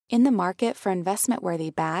In the market for investment-worthy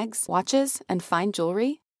bags, watches, and fine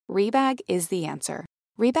jewelry, Rebag is the answer.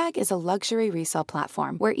 Rebag is a luxury resale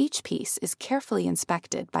platform where each piece is carefully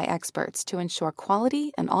inspected by experts to ensure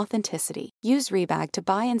quality and authenticity. Use Rebag to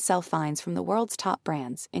buy and sell finds from the world's top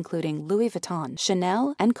brands, including Louis Vuitton,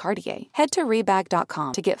 Chanel, and Cartier. Head to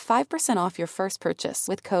Rebag.com to get 5% off your first purchase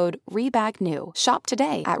with code REBAGNEW. Shop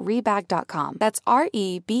today at Rebag.com. That's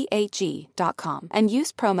REBAG.com. And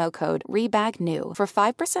use promo code REBAGNEW for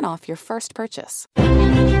 5% off your first purchase.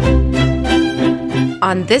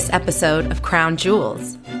 On this episode of Crown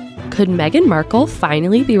Jewels, could Meghan Markle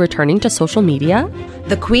finally be returning to social media?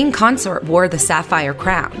 The Queen Consort wore the sapphire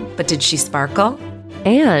crown, but did she sparkle?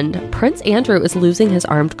 And Prince Andrew is losing his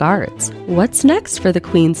armed guards. What's next for the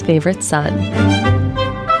Queen's favorite son?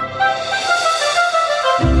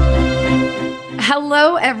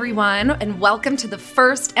 Hello, everyone, and welcome to the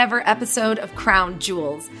first ever episode of Crown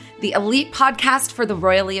Jewels, the elite podcast for the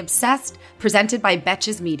royally obsessed, presented by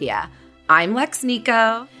Betches Media. I'm Lex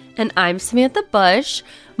Nico. And I'm Samantha Bush.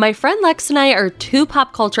 My friend Lex and I are two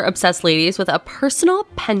pop culture obsessed ladies with a personal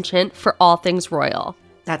penchant for all things royal.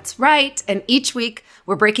 That's right. And each week,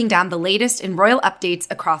 we're breaking down the latest in royal updates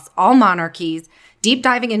across all monarchies, deep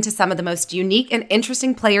diving into some of the most unique and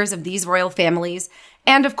interesting players of these royal families,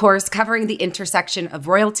 and of course, covering the intersection of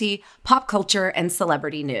royalty, pop culture, and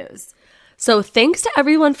celebrity news. So thanks to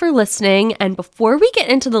everyone for listening. And before we get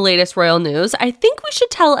into the latest royal news, I think we should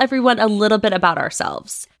tell everyone a little bit about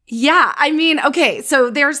ourselves. Yeah, I mean, okay, so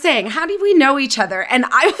they're saying, how do we know each other? And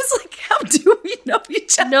I was like, how do we know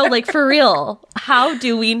each other? No, like for real. How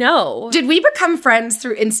do we know? Did we become friends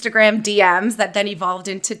through Instagram DMs that then evolved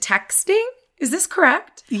into texting? Is this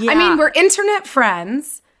correct? Yeah. I mean, we're internet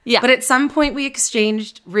friends. Yeah. But at some point we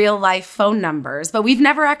exchanged real life phone numbers, but we've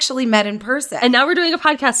never actually met in person. And now we're doing a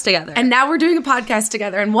podcast together.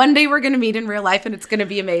 And one day we're going to meet in real life and it's going to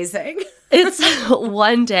be amazing. It's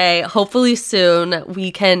one day, hopefully soon,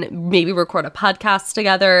 we can maybe record a podcast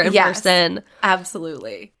together in person.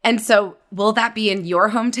 Absolutely. And so will that be in your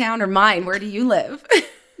hometown or mine? Where do you live?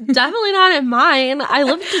 Definitely not in mine. I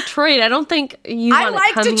live in Detroit. I don't think you want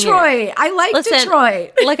to come here. I like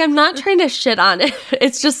Detroit. Like, I'm not trying to shit on it.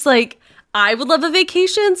 It's just like, I would love a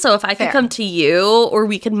vacation. So if I could come to you or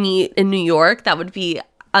we could meet in New York, that would be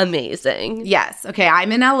amazing. Yes. Okay.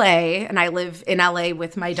 I'm in LA and I live in LA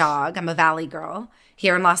with my dog. I'm a Valley girl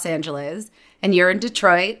here in Los Angeles. And you're in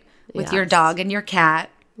Detroit with your dog and your cat.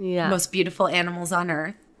 Yeah. Most beautiful animals on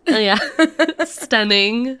earth. Yeah.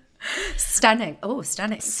 Stunning. Oh,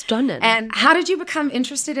 stunning. Stunning. And how did you become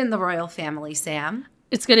interested in the royal family, Sam?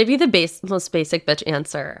 It's going to be the most basic bitch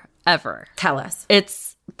answer ever. Tell us.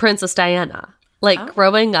 It's Princess Diana. Like,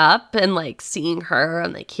 growing up and, like, seeing her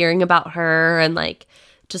and, like, hearing about her and, like,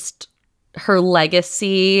 just her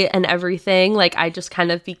legacy and everything. Like, I just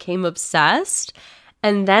kind of became obsessed.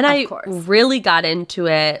 And then I really got into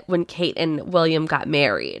it when Kate and William got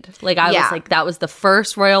married. Like, I was like, that was the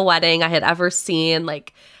first royal wedding I had ever seen.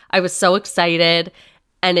 Like, I was so excited,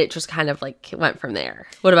 and it just kind of, like, went from there.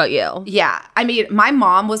 What about you? Yeah. I mean, my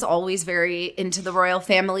mom was always very into the royal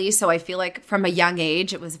family, so I feel like from a young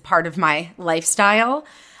age, it was part of my lifestyle.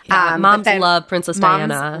 Yeah, moms love Princess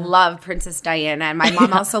Diana. Moms love Princess Diana, and my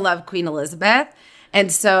mom also loved Queen Elizabeth.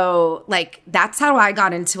 And so, like, that's how I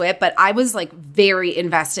got into it. But I was, like, very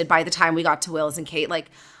invested by the time we got to Wills and Kate.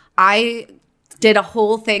 Like, I did a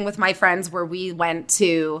whole thing with my friends where we went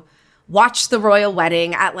to watch the royal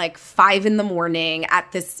wedding at like 5 a.m.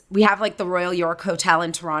 at this, we have like the Royal York Hotel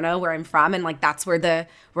in Toronto where I'm from. And like, that's where the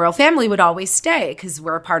royal family would always stay because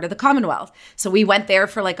we're a part of the Commonwealth. So we went there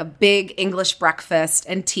for like a big English breakfast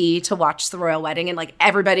and tea to watch the royal wedding. And like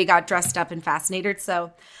everybody got dressed up and fascinated.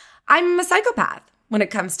 So I'm a psychopath when it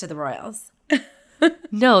comes to the royals.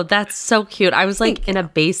 No, that's so cute. I was like in a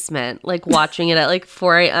basement, like watching it at like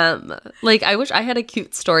 4 a.m. Like, I wish I had a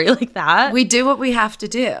cute story like that. We do what we have to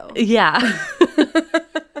do. Yeah.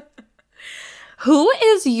 Who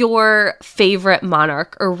is your favorite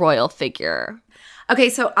monarch or royal figure?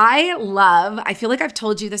 Okay, so I feel like I've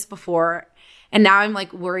told you this before, and now I'm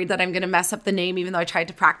like worried that I'm going to mess up the name even though I tried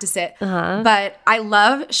to practice it. But I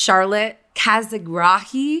love Charlotte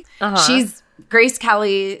Cassegrahi. She's Grace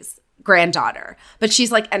Kelly's granddaughter, but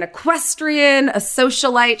she's like an equestrian, a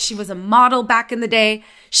socialite. She was a model back in the day.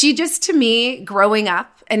 She just, to me, growing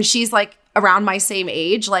up, and she's like around my same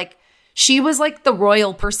age, like she was like the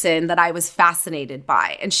royal person that I was fascinated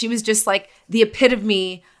by. And she was just like the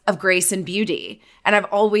epitome of grace and beauty. And I've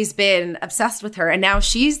always been obsessed with her. And now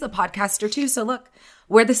she's the podcaster too. So look,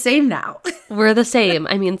 we're the same now. We're the same.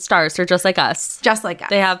 I mean, stars are just like us. Just like us.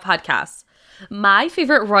 They have podcasts. My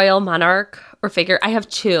favorite royal monarch or figure, I have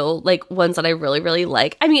two, like ones that I really, really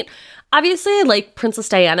like. I mean, obviously I like Princess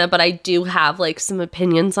Diana, but I do have like some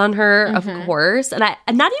opinions on her, of course. And not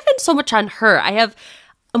even so much on her. I have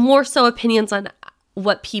more so opinions on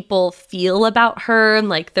what people feel about her and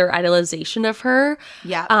like their idolization of her.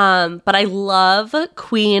 Yeah. But I love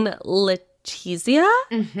Queen Letizia,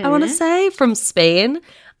 I want to say, from Spain.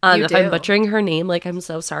 If I'm butchering her name, like, I'm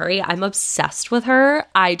so sorry. I'm obsessed with her.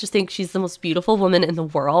 I just think she's the most beautiful woman in the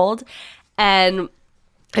world. And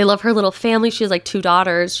I love her little family. She has like 2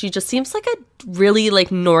 daughters. She just seems like a really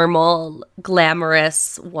like normal,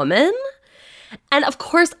 glamorous woman. And of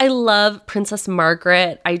course, I love Princess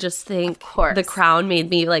Margaret. I just think The Crown made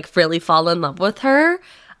me like really fall in love with her.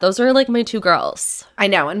 Those are like my 2 girls. I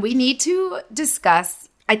know. And we need to discuss,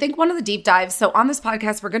 I think, one of the deep dives. So on this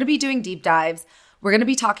podcast, we're going to be doing deep dives. We're going to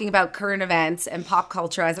be talking about current events and pop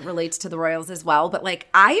culture as it relates to the royals as well. But like,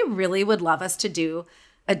 I really would love us to do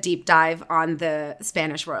a deep dive on the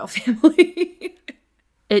Spanish royal family.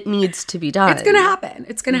 It needs to be done. It's going to happen.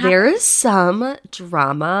 It's going to happen. There is some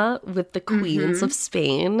drama with the queens of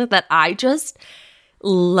Spain that I just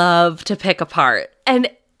love to pick apart.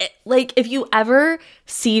 And like, if you ever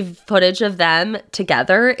see footage of them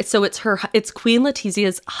together, it's Queen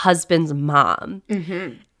Letizia's husband's mom.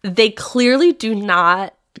 They clearly do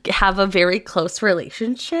not have a very close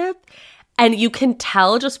relationship. And you can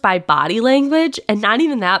tell just by body language, and not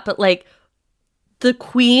even that, but like the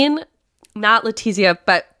queen, not Letizia,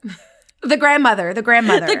 but the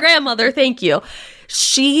grandmother, thank you.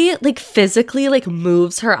 She like physically like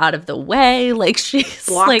moves her out of the way. Like she's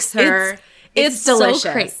blocks like her. It's delicious.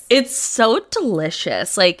 So crazy. It's so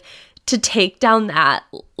delicious. Like to take down that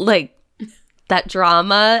like that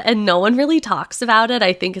drama, and no one really talks about it.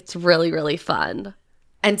 I think it's really, really fun.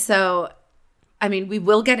 And so, I mean, we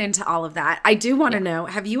will get into all of that. I do want to know,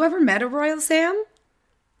 have you ever met a royal, Sam?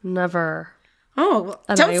 Never. Oh,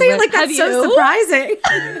 don't say it like that's so surprising.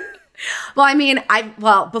 Well, I mean,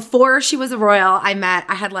 before she was a royal, I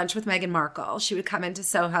had lunch with Meghan Markle. She would come into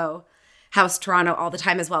Soho House, Toronto all the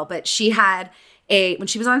time as well. But she had when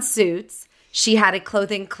she was on Suits, she had a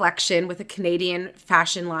clothing collection with a Canadian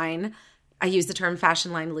fashion line. I use the term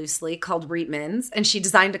fashion line loosely, called Reitmans. And she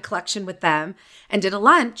designed a collection with them and did a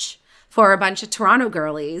lunch for a bunch of Toronto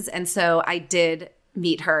girlies. And so I did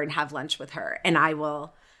meet her and have lunch with her. And I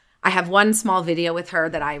have one small video with her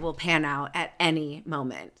that I will pan out at any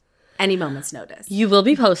moment's notice. You will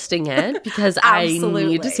be posting it because I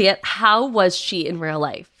need to see it. How was she in real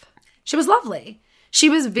life? She was lovely. She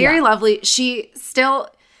was very lovely.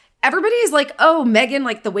 Everybody's like, oh, Meghan,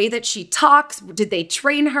 like the way that she talks, did they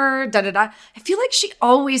train her? Da-da-da. I feel like she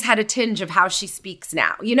always had a tinge of how she speaks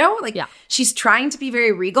now, you know? Like she's trying to be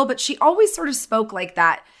very regal, but she always sort of spoke like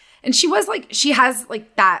that. And she has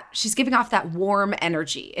like that, she's giving off that warm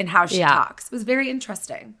energy in how she talks. It was very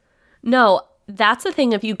interesting. No, that's the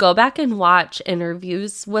thing. If you go back and watch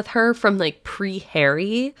interviews with her from like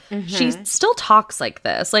pre-Harry, she still talks like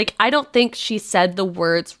this. Like, I don't think she said the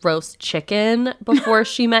words roast chicken before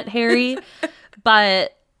she met Harry,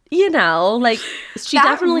 but you know, like she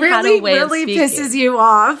definitely had a way of speaking. That really pisses you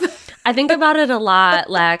off. I think about it a lot,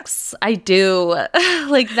 Lex. I do.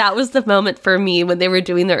 Like, that was the moment for me when they were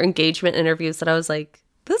doing their engagement interviews that I was like,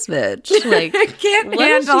 this bitch, like, I can't what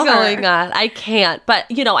is she going on? I can't. But,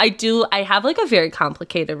 you know, I have like a very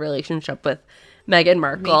complicated relationship with Meghan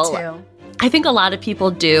Markle. Me too. I think a lot of people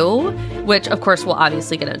do, which of course we'll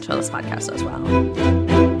obviously get into on this podcast as well.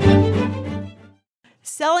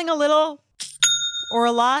 Selling a little or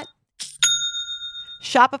a lot?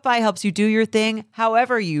 Shopify helps you do your thing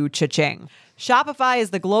however you cha-ching. Shopify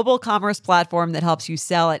is the global commerce platform that helps you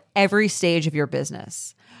sell at every stage of your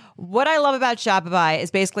business. What I love about Shopify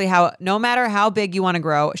is basically how no matter how big you want to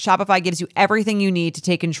grow, Shopify gives you everything you need to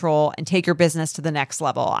take control and take your business to the next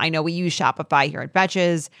level. I know we use Shopify here at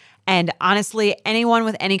Betches, and honestly, anyone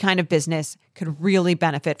with any kind of business could really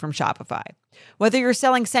benefit from Shopify. Whether you're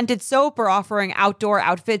selling scented soap or offering outdoor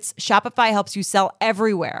outfits, Shopify helps you sell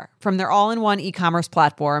everywhere, from their all-in-one e-commerce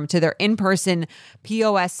platform to their in-person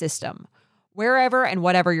POS system. Wherever and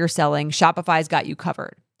whatever you're selling, Shopify's got you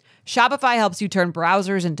covered. Shopify helps you turn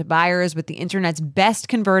browsers into buyers with the internet's best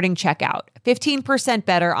converting checkout, 15%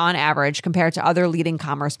 better on average compared to other leading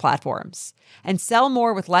commerce platforms. And sell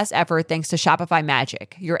more with less effort thanks to Shopify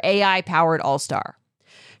Magic, your AI-powered all-star.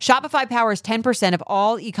 Shopify powers 10% of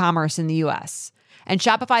all e-commerce in the U.S., and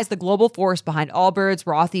Shopify is the global force behind Allbirds,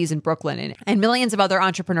 Rothy's, and Brooklinen, and millions of other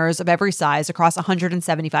entrepreneurs of every size across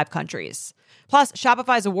 175 countries. Plus,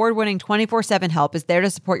 Shopify's award-winning 24/7 help is there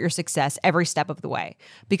to support your success every step of the way,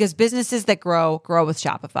 because businesses that grow, grow with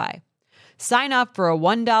Shopify. Sign up for a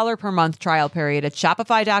 $1 per month trial period at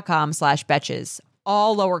shopify.com/betches,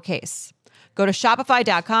 all lowercase. Go to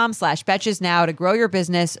shopify.com/betches now to grow your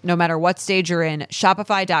business no matter what stage you're in.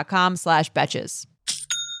 Shopify.com/betches.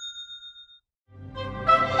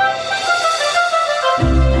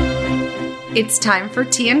 It's time for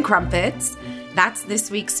Tea and Crumpets. That's this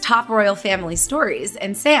week's top royal family stories.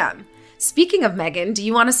 And Sam, speaking of Meghan, do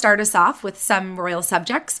you want to start us off with some royal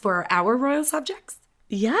subjects for our royal subjects?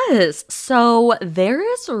 Yes. So there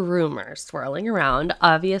is a rumor swirling around,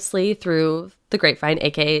 obviously through the grapevine,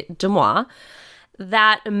 aka Demois,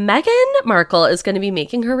 that Meghan Markle is going to be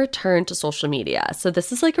making her return to social media. So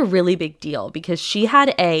this is like a really big deal because she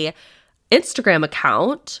had a Instagram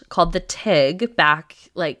account called The Tig back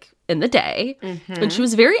like in the day. And she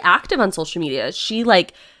was very active on social media. She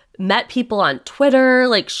like met people on Twitter.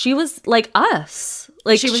 Like she was like us.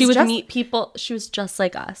 Like she would meet people. She was just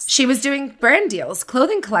like us. She was doing brand deals,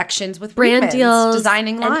 clothing collections with brand deals,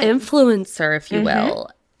 designing lines. An influencer, if you will.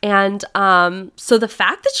 And so the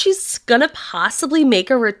fact that she's gonna possibly make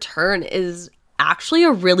a return is actually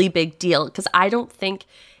a really big deal because I don't think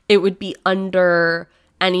it would be under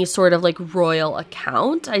any sort of like royal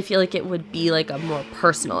account. I feel like it would be like a more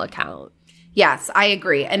personal account. Yes, I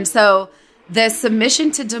agree. And so the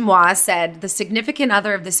submission to Demois said the significant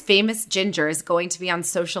other of this famous ginger is going to be on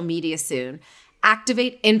social media soon.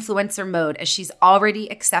 Activate influencer mode as she's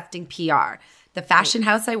already accepting PR. The fashion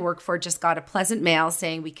house I work for just got a pleasant mail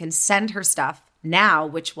saying we can send her stuff now,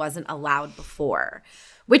 which wasn't allowed before.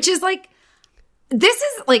 Which is like, this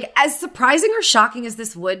is like, as surprising or shocking as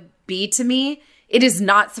this would be to me, it is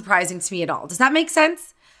not surprising to me at all. Does that make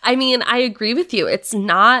sense? I mean, I agree with you. It's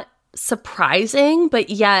not surprising, but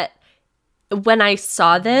yet when I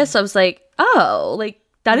saw this, I was like, oh, like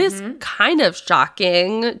that is kind of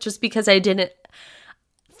shocking just because I didn't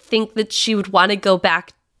think that she would want to go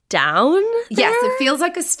back down there. Yes, it feels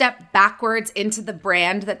like a step backwards into the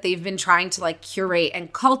brand that they've been trying to like curate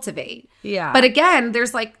and cultivate. Yeah. But again,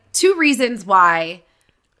 there's like two reasons why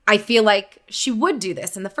I feel like she would do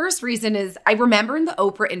this. And the first reason is I remember in the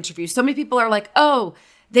Oprah interview, so many people are like, oh,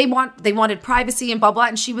 they wanted privacy and blah, blah.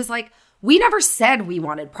 And she was like, we never said we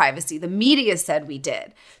wanted privacy. The media said we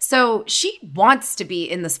did. So she wants to be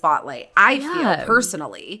in the spotlight, I feel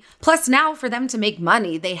personally. Plus now for them to make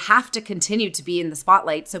money, they have to continue to be in the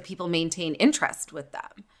spotlight so people maintain interest with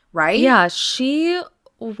them, right? Yeah, she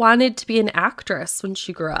wanted to be an actress when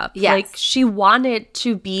she grew up. Yes. Like she wanted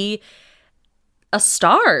to be a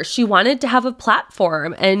star. She wanted to have a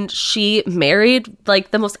platform and she married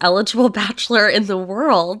like the most eligible bachelor in the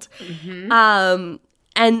world. And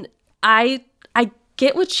I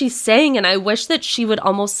get what she's saying, and I wish that she would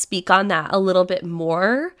almost speak on that a little bit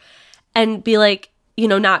more and be like, you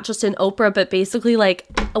know, not just in Oprah, but basically like,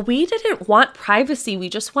 we didn't want privacy. We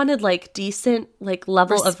just wanted like decent like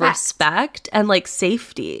level of respect and like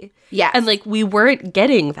safety. Yes. And like we weren't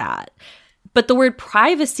getting that. But the word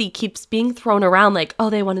privacy keeps being thrown around like, oh,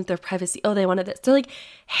 they wanted their privacy. Oh, they wanted this. They're like,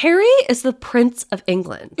 Harry is the Prince of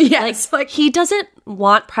England. Yes. Like he doesn't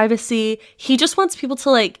want privacy. He just wants people to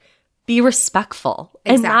like be respectful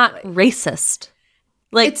and not racist.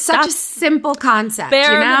 Like it's such a simple concept.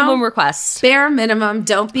 Bare you know? minimum request. Bare minimum.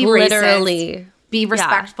 Don't be Literally. racist. Be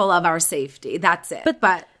respectful of our safety. That's it.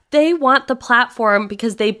 But they want the platform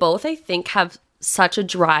because they both, I think, have such a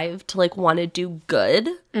drive to like want to do good.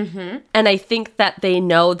 And I think that they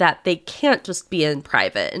know that they can't just be in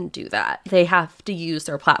private and do that. They have to use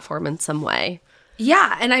their platform in some way.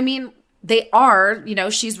 Yeah. And I mean, they are, you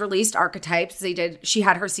know, she's released archetypes. She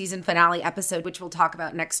had her season finale episode, which we'll talk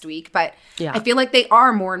about next week. But I feel like they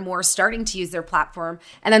are more and more starting to use their platform.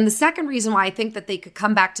 And then the second reason why I think that they could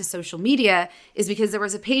come back to social media is because there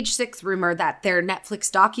was a Page Six rumor that their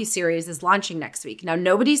Netflix docuseries is launching next week. Now,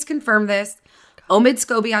 nobody's confirmed this. Omid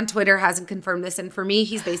Scobie on Twitter hasn't confirmed this. And for me,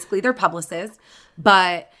 he's basically their publicist.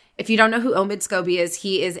 But if you don't know who Omid Scobie is,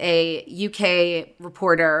 he is a UK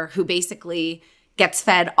reporter who basically gets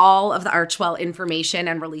fed all of the Archewell information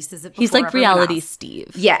and releases it before He's like everyone reality else.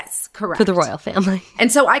 Steve. Yes, correct. For the royal family.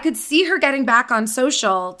 And so I could see her getting back on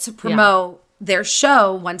social to promote their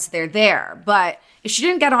show once they're there. But if she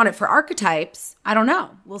didn't get on it for archetypes, I don't know.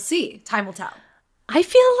 We'll see. Time will tell. I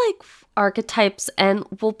feel like archetypes, and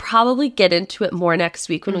we'll probably get into it more next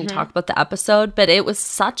week when we talk about the episode, but it was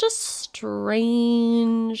such a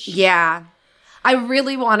strange I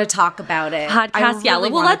really want to talk about it.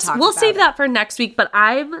 Podcast. We'll save that for next week, but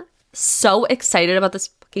I'm so excited about this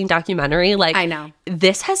fucking documentary. Like, I know.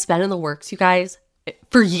 This has been in the works, you guys,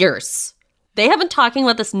 for years. They have been talking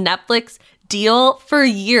about this Netflix deal for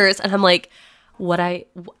years, and I'm like, I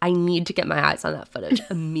need to get my eyes on that footage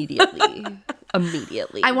immediately.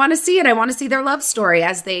 immediately. I want to see it. I want to see their love story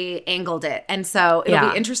as they angled it. And so it'll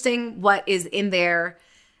Yeah. be interesting what is in there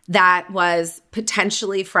that was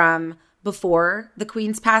potentially from before the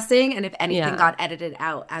Queen's passing and if anything got edited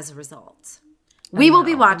out as a result. We will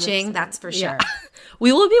be watching, that's for sure. Yeah.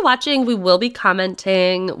 We will be watching. We will be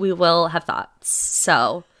commenting. We will have thoughts.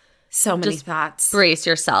 So many thoughts. brace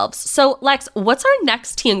yourselves. So, Lex, what's our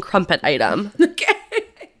next tea and crumpet item? Okay.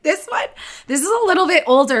 This is a little bit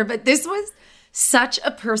older, but this was such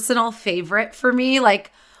a personal favorite for me.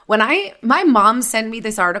 Like when my mom sent me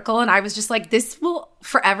this article and I was just like, this will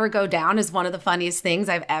forever go down as one of the funniest things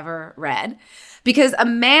I've ever read, because a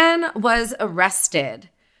man was arrested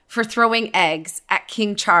for throwing eggs at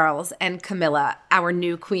King Charles and Camilla, our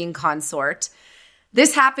new queen consort.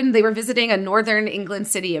 This happened, they were visiting a northern England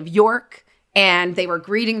city of York, and they were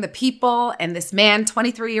greeting the people, and this man,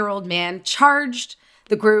 23-year-old man, charged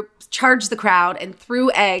the crowd and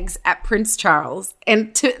threw eggs at Prince Charles.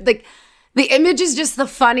 And the image is just the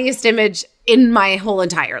funniest image in my whole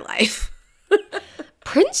entire life.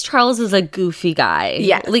 Prince Charles is a goofy guy.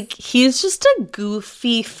 Yes. Like, he's just a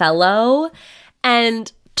goofy fellow.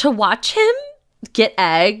 And to watch him get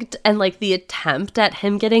egged and, like, the attempt at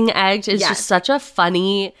him getting egged is just such a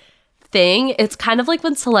funny thing. It's kind of like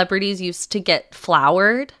when celebrities used to get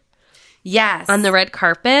flowered. Yes. On the red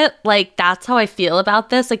carpet. Like, that's how I feel about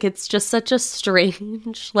this. Like, it's just such a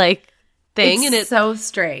strange, like, thing. It's so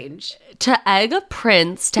strange. To egg a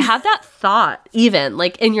prince, to have that thought even,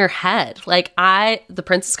 like, in your head. Like, the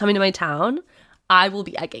prince is coming to my town. I will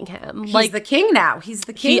be egging him. He's the king now. He's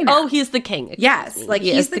the king now. Oh, he's the king. Yes. Like,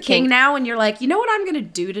 he's the king now. And you're like, you know what I'm going to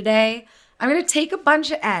do today? I'm going to take a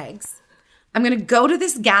bunch of eggs. I'm going to go to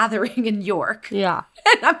this gathering in York. Yeah.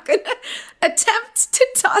 And I'm going to attempt to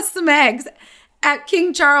toss some eggs at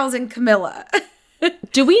King Charles and Camilla.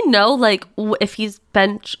 Do we know, like, if he's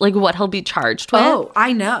been, like, what he'll be charged with? Oh,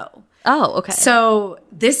 I know. Oh, okay. So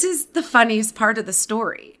this is the funniest part of the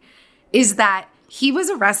story, is that he was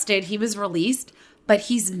arrested, he was released, but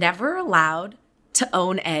he's never allowed to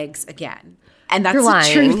own eggs again. And that's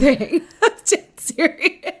a true thing. I'm dead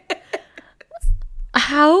serious.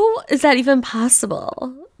 How is that even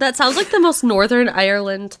possible? That sounds like the most Northern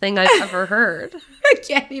Ireland thing I've ever heard. I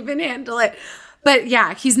can't even handle it. But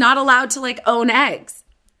yeah, he's not allowed to, like, own eggs.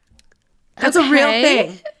 That's a real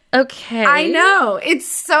thing. Okay. I know. It's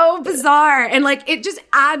so bizarre. And, like, it just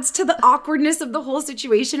adds to the awkwardness of the whole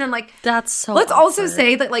situation. And, like, that's so let's awkward. also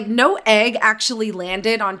say that, like, no egg actually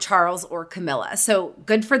landed on Charles or Camilla. So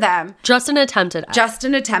good for them. Just an attempted egg. Just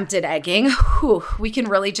an attempted egging. Whew, we can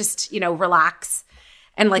really just, relax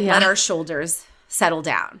and, like, let our shoulders settle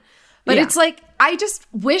down. But it's like, I just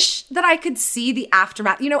wish that I could see the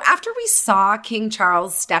aftermath. After we saw King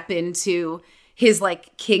Charles step into his,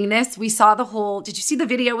 like, kingness, we saw did you see the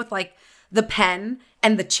video with, like, the pen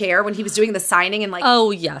and the chair when he was doing the signing and, like, oh,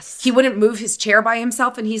 yes, he wouldn't move his chair by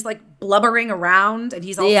himself and he's, like, blubbering around and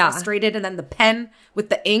he's all frustrated, and then the pen with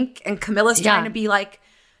the ink and Camilla's trying to be like,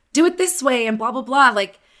 do it this way and blah, blah, blah.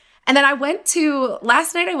 Like, and then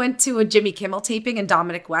last night I went to a Jimmy Kimmel taping and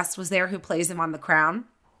Dominic West was there, who plays him on The Crown.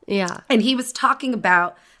 Yeah. And he was talking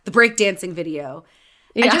about the breakdancing video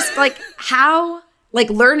and just, like, how, like,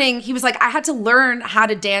 he was like, I had to learn how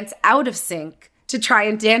to dance out of sync to try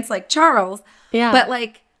and dance like Charles. Yeah. But,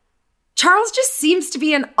 like, Charles just seems to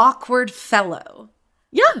be an awkward fellow.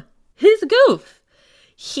 Yeah. He's a goof.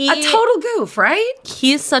 A total goof, right?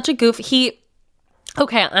 He's such a goof.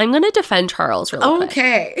 Okay, I'm going to defend Charles really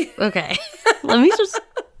quick. Okay. Let me just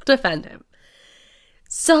defend him.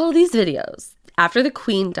 So these videos, after the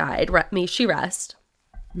Queen died, may she rest.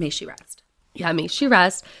 May she rest. Yeah, may she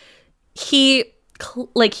rest. He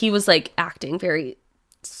was, like, acting very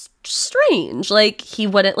strange. Like, he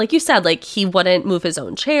wouldn't, like you said, like, he wouldn't move his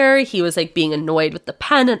own chair. He was, like, being annoyed with the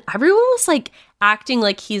pen, and everyone was, like, acting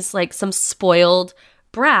like he's, like, some spoiled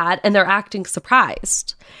brat, and they're acting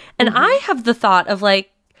surprised. And I have the thought of,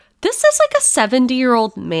 like, this is, like, a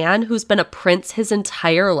 70-year-old man who's been a prince his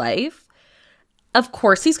entire life. Of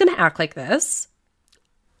course he's going to act like this.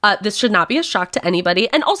 This should not be a shock to anybody.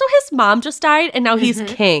 And also his mom just died and now he's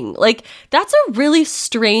king. Like, that's a really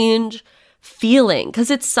strange feeling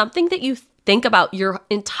because it's something that you think about your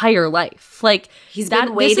entire life. Like, he's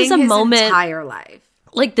been waiting his entire life.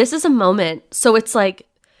 Like, this is a moment. So it's like,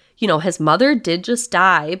 his mother did just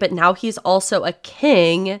die, but now he's also a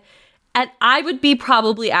king. And I would be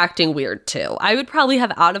probably acting weird too. I would probably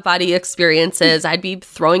have out-of-body experiences. I'd be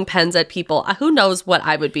throwing pens at people. Who knows what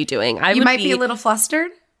I would be doing? You might be a little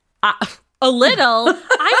flustered? A little.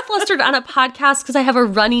 I'm flustered on a podcast because I have a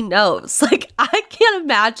runny nose. Like, I can't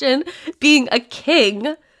imagine being a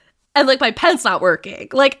king and like my pen's not working.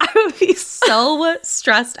 Like I would be so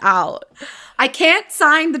stressed out. I can't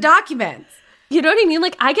sign the documents. You know what I mean?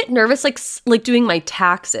 Like I get nervous like doing my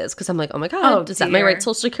taxes because I'm like, oh my God, is that my right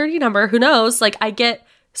social security number? Who knows? Like I get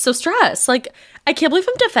so stressed. Like I can't believe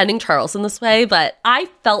I'm defending Charles in this way, but I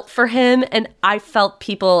felt for him and I felt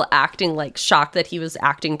people acting like shocked that he was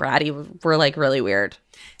acting bratty were like really weird.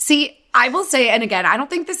 See, I will say, and again, I don't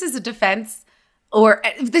think this is a defense or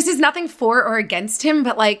this is nothing for or against him,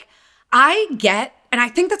 but like I get, and I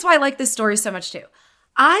think that's why I like this story so much too.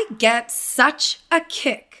 I get such a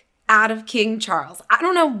kick out of King Charles. I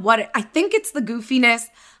don't know what I think it's the goofiness.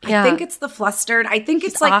 I think it's the flustered. I think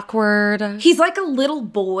it's like awkward. He's like a little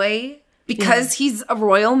boy because he's a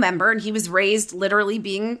royal member and he was raised literally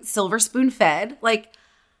being silver spoon fed. Like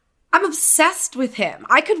I'm obsessed with him.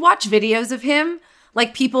 I could watch videos of him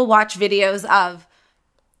like people watch videos of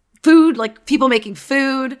food, like people making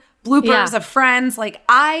food, bloopers of friends. Like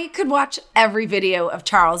I could watch every video of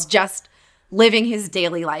Charles just living his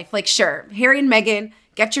daily life. Like sure, Harry and Meghan,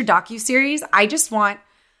 get your docuseries. I just want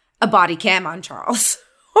a body cam on Charles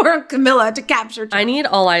or Camilla to capture Charles. I need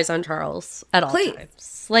all eyes on Charles at all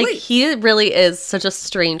times. Like, he really is such a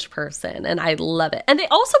strange person, and I love it. And they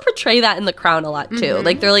also portray that in The Crown a lot, too. Mm-hmm.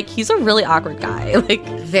 Like, they're like, he's a really awkward guy. Like,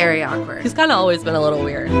 very awkward. He's kind of always been a little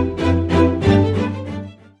weird.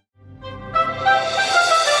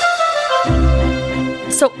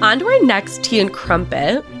 So, on to our next tea and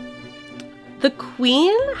crumpet. The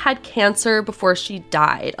Queen had cancer before she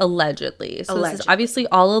died, allegedly. So this is obviously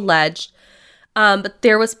all alleged. But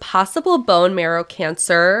there was possible bone marrow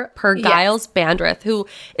cancer per Giles Bandreth, who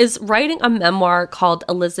is writing a memoir called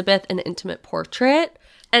Elizabeth, An Intimate Portrait.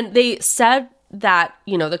 And they said that,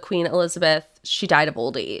 you know, the Queen Elizabeth, she died of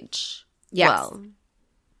old age. Yes. Well,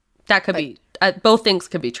 that could be, both things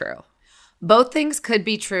could be true. Both things could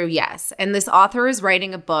be true, yes. And this author is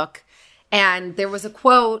writing a book. And there was a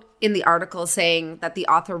quote in the article saying that the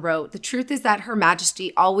author wrote, "The truth is that Her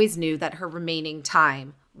Majesty always knew that her remaining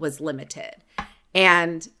time was limited."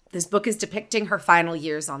 And this book is depicting her final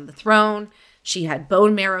years on the throne. She had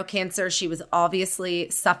bone marrow cancer. She was obviously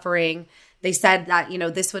suffering. They said that, you know,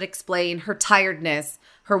 this would explain her tiredness,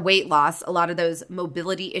 her weight loss, a lot of those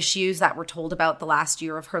mobility issues that were told about the last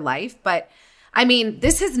year of her life. But I mean,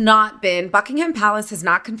 this has not been, Buckingham Palace has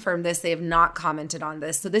not confirmed this. They have not commented on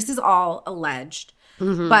this. So this is all alleged.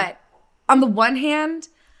 Mm-hmm. But on the one hand,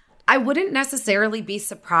 I wouldn't necessarily be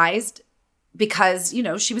surprised because, you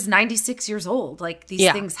know, she was 96 years old. Like, these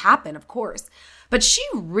things happen, of course. But she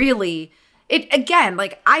really, again,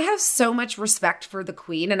 like, I have so much respect for the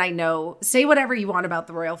Queen. And I know, say whatever you want about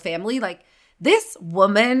the royal family. Like, this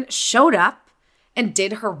woman showed up and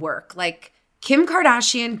did her work. Like, Kim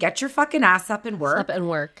Kardashian, get your fucking ass up and work. Up and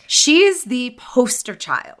work. She is the poster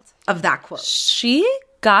child of that quote. She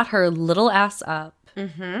got her little ass up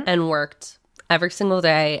and worked every single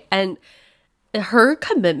day. And her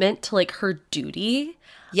commitment to, like, her duty,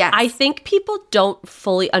 I think people don't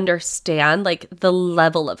fully understand, like, the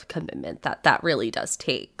level of commitment that really does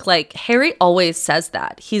take. Like, Harry always says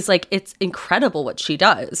that. He's like, it's incredible what she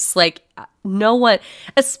does. Like, no one,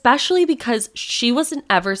 especially because she wasn't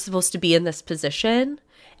ever supposed to be in this position.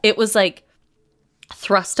 It was, like,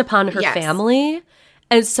 thrust upon her family.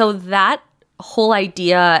 And so that whole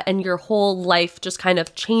idea and your whole life just kind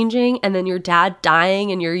of changing, and then your dad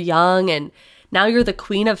dying and you're young, and now you're the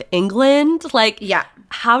Queen of England. Like,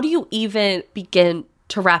 how do you even begin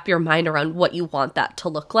to wrap your mind around what you want that to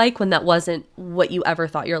look like when that wasn't what you ever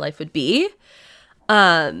thought your life would be?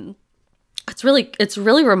 It's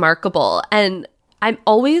really remarkable. And I'm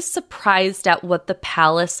always surprised at what the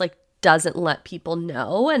palace, like, doesn't let people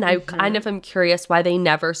know. And I kind of am curious why they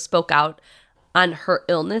never spoke out on her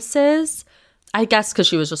illnesses. I guess because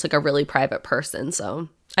she was just, like, a really private person. So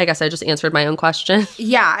I guess I just answered my own question.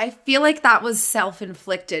 Yeah, I feel like that was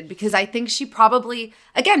self-inflicted because I think she probably,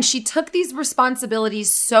 again, she took these responsibilities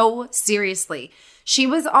so seriously. She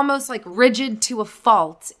was almost, like, rigid to a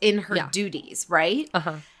fault in her duties, right?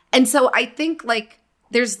 And so I think, like,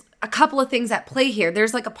 there's a couple of things at play here.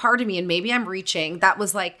 There's, like, a part of me, and maybe I'm reaching, that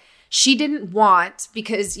was like, she didn't want,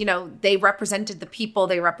 because, you know, they represented the people,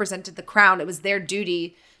 they represented the crown. It was their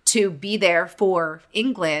duty to be there for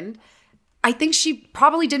England. I think she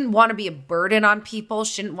probably didn't want to be a burden on people.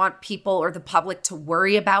 She didn't want people or the public to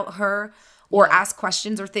worry about her or ask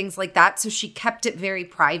questions or things like that. So she kept it very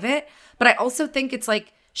private. But I also think it's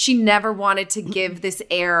like she never wanted to give this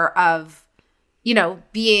air of, you know,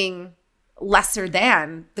 being lesser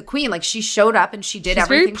than the Queen. Like, she showed up and she did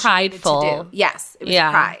everything she needed to do. Yes, it was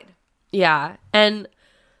pride. Yeah. And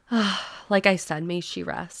like I said, may she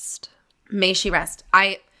rest. May she rest.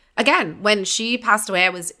 again, when she passed away, I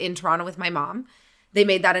was in Toronto with my mom. They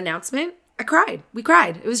made that announcement. I cried. We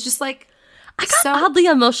cried. It was just like, I got oddly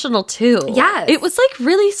emotional too. Yes. It was like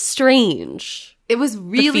really strange. It was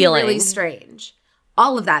really, really strange.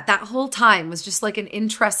 All of that whole time was just like an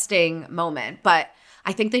interesting moment. But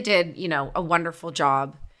I think they did, a wonderful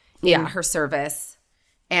job in her service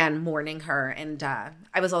and mourning her. And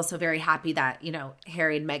I was also very happy that,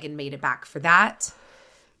 Harry and Meghan made it back for that.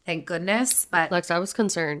 Thank goodness. But Lex, I was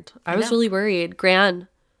concerned. I was really worried. Gran.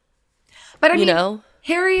 But I mean,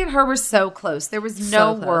 Harry and her were so close. There was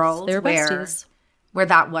no world where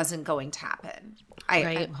that wasn't going to happen.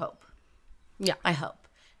 I hope. Yeah. I hope.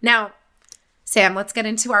 Now, Sam, let's get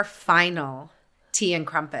into our final tea and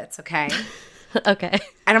crumpets, okay? Okay.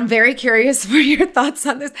 And I'm very curious for your thoughts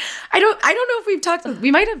on this. I don't know if we've talked,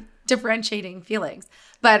 we might have differentiating feelings,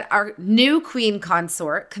 but our new queen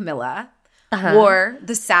consort, Camilla, wore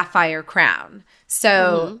the sapphire crown.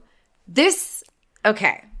 So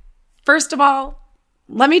okay. First of all,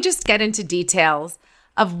 let me just get into details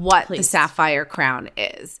of what the sapphire crown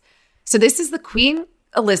is. So this is the Queen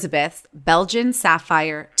Elizabeth's Belgian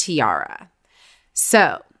sapphire tiara.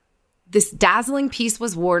 So this dazzling piece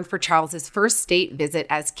was worn for Charles's first state visit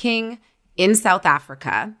as king in South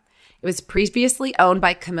Africa. It was previously owned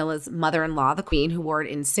by Camilla's mother-in-law, the Queen, who wore it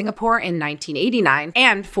in Singapore in 1989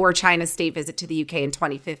 and for China's state visit to the UK in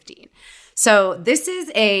 2015. So this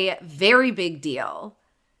is a very big deal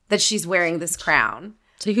that she's wearing this crown.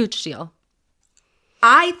 It's a huge deal.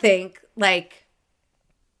 I think,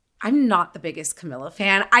 I'm not the biggest Camilla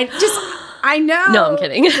fan. I know. No, I'm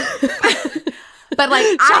kidding. But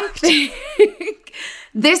I think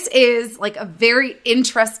this is a very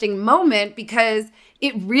interesting moment because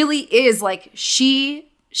it really is she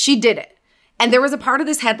did it. And there was a part of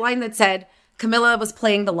this headline that said Camilla was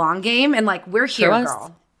playing the long game and we're here,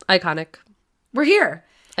 girl. Iconic. We're here.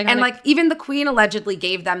 Iconic. And even the Queen allegedly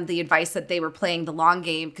gave them the advice that they were playing the long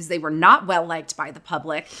game because they were not well liked by the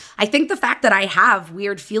public. I think the fact that I have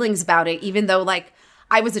weird feelings about it, even though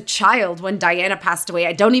I was a child when Diana passed away,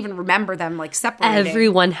 I don't even remember them separating.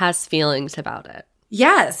 Everyone has feelings about it.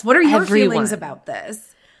 Yes. What are your feelings about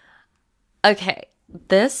this? Okay.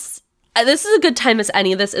 This is a good time as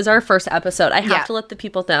any. This is our first episode. I have to let the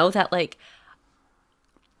people know that I'm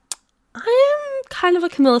kind of a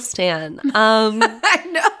Camilla stan. I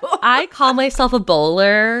know. I call myself a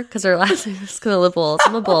bowler because her last name is Camilla Bowles.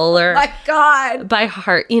 I'm a bowler. My God. By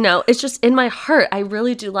heart. It's just in my heart. I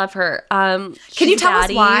really do love her. Can you tell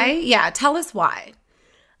us why? Yeah, tell us why.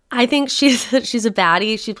 I think she's a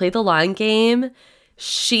baddie. She played the long game.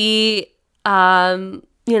 She,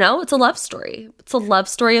 it's a love story. It's a love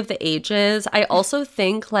story of the ages. I also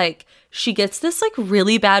think she gets this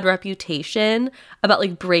really bad reputation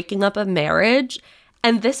about breaking up a marriage.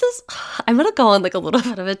 And this is, I'm going to go on a little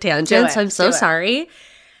bit of a tangent. So I'm so sorry.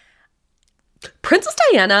 Princess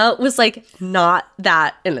Diana was not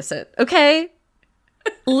that innocent. Okay.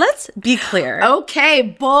 Let's be clear.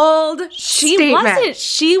 Okay. Bold statement. Wasn't.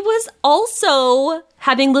 She was also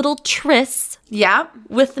having little trysts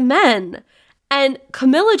with men. And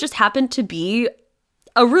Camilla just happened to be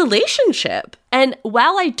a relationship. And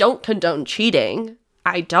while I don't condone cheating,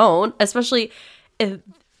 I don't, especially in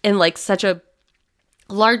such a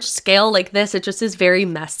large scale like this, it just is very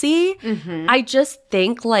messy. I just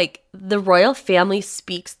think the royal family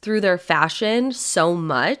speaks through their fashion so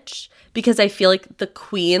much because I feel the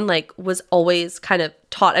Queen was always kind of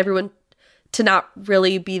taught everyone to not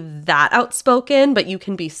really be that outspoken, but you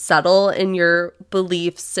can be subtle in your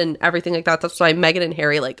beliefs and everything like that. That's why Meghan and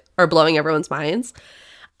Harry are blowing everyone's minds.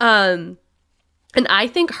 And I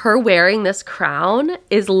think her wearing this crown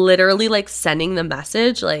is literally sending the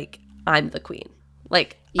message I'm the queen.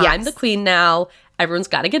 I'm the queen now. Everyone's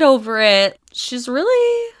got to get over it. She's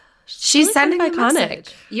sending kind of the iconic.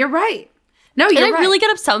 message. You're right. No, you're right. I really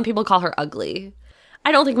get upset when people call her ugly.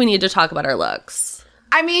 I don't think we need to talk about her looks.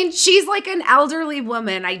 I mean, she's an elderly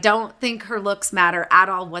woman. I don't think her looks matter at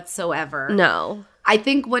all whatsoever. No. I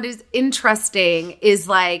think what is interesting is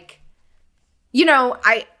I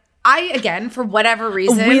again, for whatever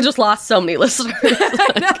reason. We just lost so many listeners.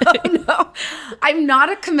 No. I'm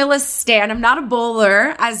not a Camilla stan. I'm not a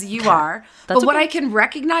bowler as you are. But what I can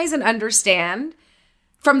recognize and understand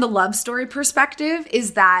from the love story perspective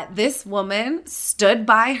is that this woman stood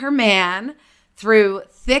by her man through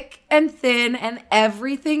thick and thin and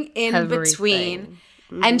everything in between.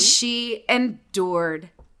 And she endured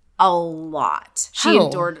a lot. She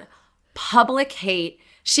endured public hate.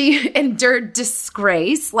 She endured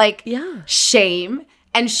disgrace, shame,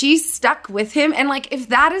 and she stuck with him. And if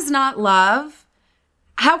that is not love,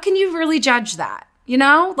 how can you really judge that?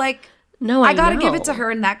 No, I gotta know. give it to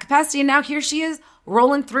her in that capacity. And now here she is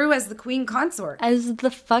rolling through as the queen consort. As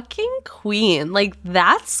the fucking queen. Like,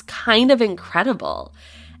 that's kind of incredible.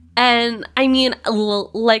 And I mean,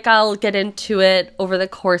 like, I'll get into it over the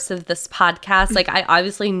course of this podcast. Like, I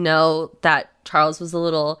obviously know that Charles was a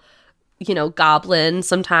little, you know, goblin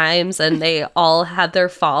sometimes, and they all had their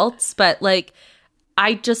faults. But, like,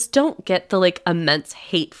 I just don't get the, like, immense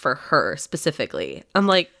hate for her specifically. I'm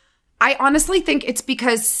like, I honestly think it's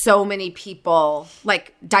because so many people,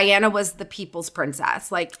 like, Diana was the people's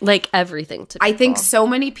princess. Like everything to people. I think so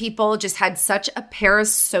many people just had such a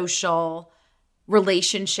parasocial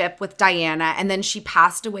relationship with Diana, and then she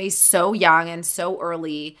passed away so young and so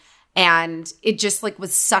early, and it just, like,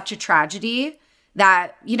 was such a tragedy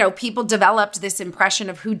that, you know, people developed this impression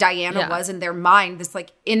of who Diana was in their mind, this,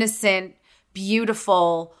 like, innocent,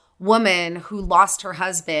 beautiful woman who lost her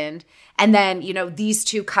husband. And then, you know, these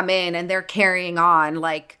two come in and they're carrying on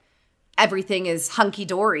like everything is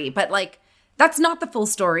hunky-dory. But, like, that's not the full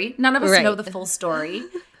story. None of us know the full story.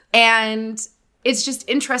 And it's just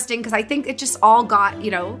interesting because I think it just all got,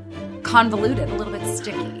 you know, convoluted, a little bit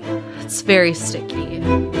sticky. It's very sticky.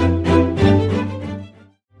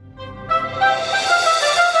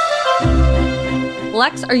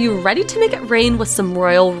 Lex, are you ready to make it rain with some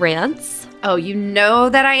royal rants? Oh, you know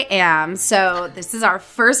that I am. So this is our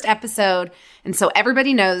first episode. And so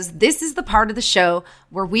everybody knows this is the part of the show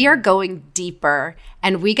where we are going deeper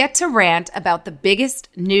and we get to rant about the biggest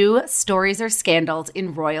new stories or scandals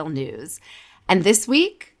in royal news. And this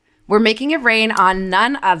week, we're making it rain on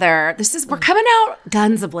none other. We're coming out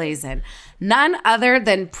guns a-blazing. None other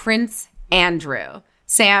than Prince Andrew.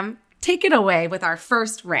 Sam, take it away with our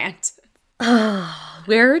first rant.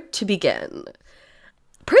 Where to begin?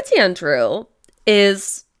 Prince Andrew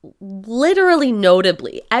is literally,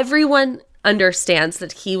 notably, everyone understands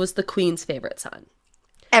that he was the Queen's favorite son.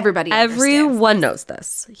 Everyone knows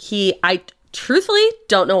this. I truthfully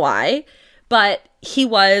don't know why, but she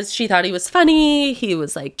thought he was funny. He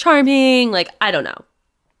was, like, charming. Like, I don't know.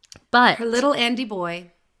 But her little Andy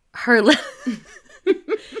boy.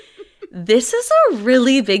 This is a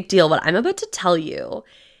really big deal, what I'm about to tell you.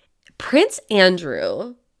 Prince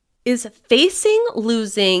Andrew is facing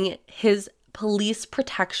losing his police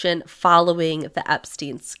protection following the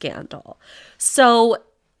Epstein scandal. So,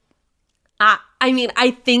 I mean,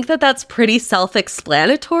 I think that that's pretty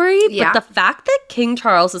self-explanatory. Yeah. But the fact that King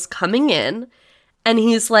Charles is coming in and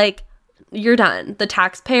he's like, you're done. The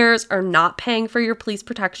taxpayers are not paying for your police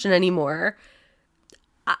protection anymore.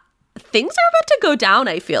 Things are about to go down,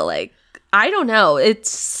 I feel like. I don't know.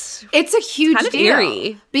 It's a huge kind of deal.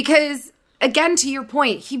 Eerie. Because, again, to your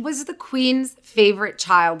point, he was the Queen's favorite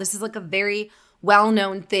child. This is, like, a very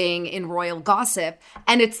well-known thing in royal gossip.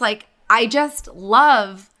 And it's like, I just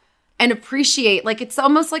love and appreciate, like, it's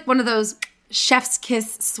almost like one of those chef's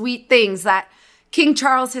kiss sweet things that King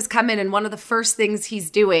Charles has come in and one of the first things he's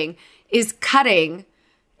doing is cutting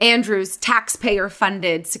Andrew's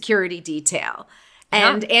taxpayer-funded security detail.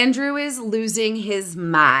 And Andrew is losing his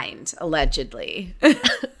mind, allegedly.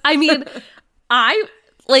 I mean,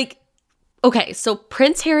 okay, so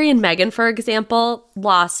Prince Harry and Meghan, for example,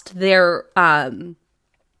 lost their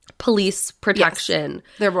police protection.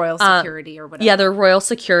 Yes, their royal security or whatever. Yeah, their royal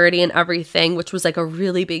security and everything, which was, like, a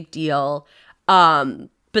really big deal.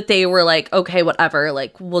 But they were like, okay, whatever,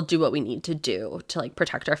 like, we'll do what we need to do to, like,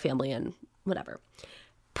 protect our family and whatever.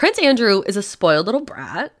 Prince Andrew is a spoiled little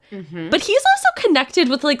brat, but he's also connected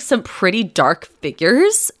with, like, some pretty dark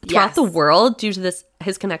figures throughout the world due to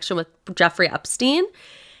his connection with Jeffrey Epstein.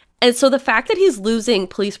 And so the fact that he's losing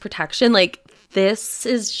police protection, like, this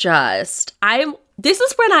is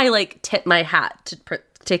when I, like, tip my hat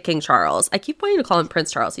to King Charles. I keep wanting to call him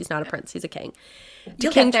Prince Charles. He's not a prince. He's a king.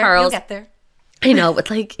 You'll get there. I know, but,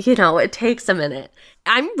 like, you know, it takes a minute.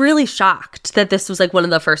 I'm really shocked that this was, like, one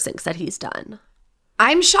of the first things that he's done.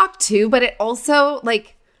 I'm shocked too, but it also,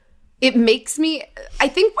 like, it makes me, I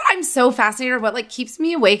think what I'm so fascinated about, what, like, keeps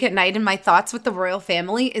me awake at night in my thoughts with the royal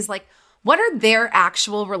family is, like, what are their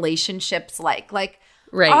actual relationships like? Like,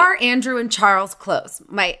 are Andrew and Charles close?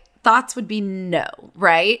 My thoughts would be no,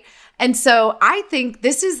 right? And so I think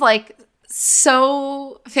this is, like,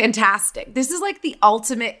 so fantastic. This is, like, the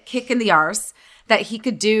ultimate kick in the arse that he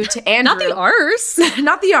could do to Andrew. Not the arse.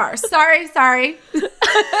 Not the arse. Sorry.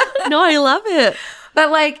 No, I love it. But,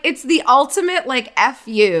 like, it's the ultimate, like, F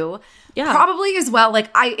you. Yeah. Probably as well. Like,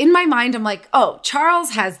 in my mind, I'm like, oh,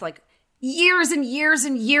 Charles has, like, years and years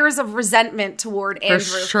and years of resentment toward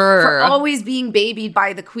Andrew for always being babied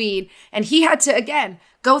by the Queen. And he had to, again,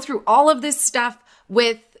 go through all of this stuff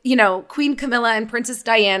with, you know, Queen Camilla and Princess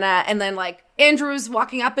Diana. And then, like, Andrew is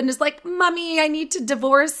walking up and is like, Mommy, I need to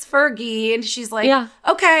divorce Fergie. And she's like,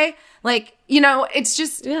 okay. Like, it's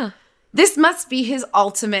just, this must be his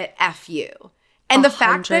ultimate FU. And 100%. The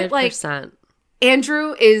fact that like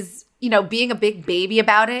Andrew is, being a big baby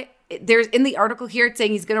about it. There's in the article here, it's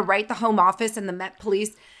saying he's going to write the Home Office and the Met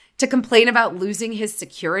Police to complain about losing his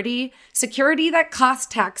security that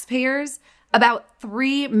cost taxpayers about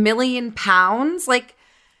 £3 million. Like,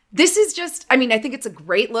 this is just, I think it's a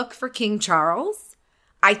great look for King Charles.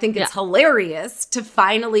 I think it's hilarious to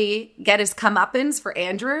finally get his comeuppance for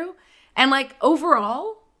Andrew. And like,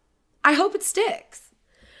 overall, I hope it sticks.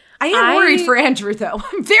 I am worried for Andrew, though.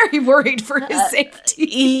 I'm very worried for his safety.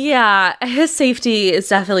 Yeah, his safety is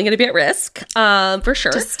definitely going to be at risk, for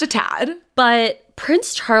sure. Just a tad. But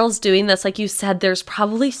Prince Charles doing this, like you said, there's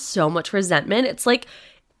probably so much resentment. It's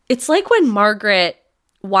like when Margaret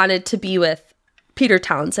wanted to be with Peter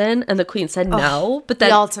Townsend and the Queen said no, but then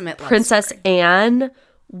the ultimate Princess Anne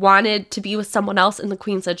wanted to be with someone else and the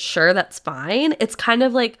Queen said, sure, that's fine. It's kind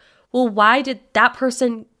of like, well, why did that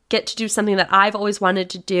person get to do something that I've always wanted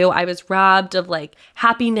to do? I was robbed of like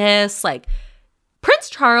happiness. Like, Prince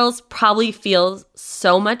Charles probably feels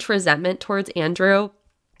so much resentment towards Andrew.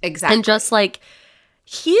 Exactly. And just like,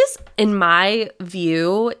 he's, in my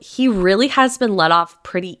view, he really has been let off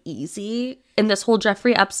pretty easy in this whole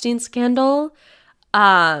Jeffrey Epstein scandal.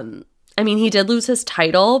 He did lose his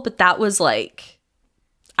title, but that was like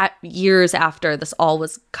years after this all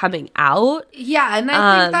was coming out. Yeah, and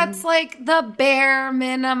I think that's like the bare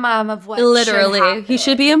minimum of what literally should happen. He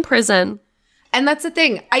should be in prison. And that's the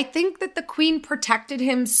thing. I think that the Queen protected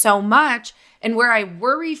him so much, and where I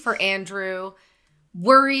worry for Andrew,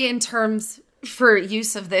 worry in terms for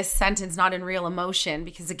use of this sentence, not in real emotion,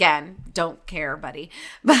 because again, don't care, buddy.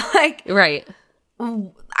 But like, right.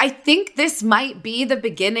 I think this might be the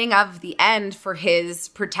beginning of the end for his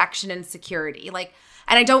protection and security. Like,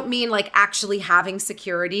 and I don't mean like actually having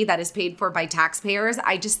security that is paid for by taxpayers.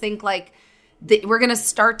 I just think like we're going to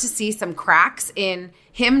start to see some cracks in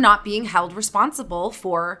him not being held responsible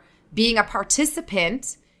for being a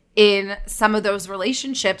participant in some of those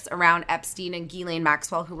relationships around Epstein and Ghislaine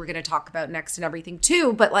Maxwell, who we're going to talk about next and everything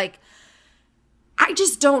too. But like, I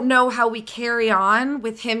just don't know how we carry on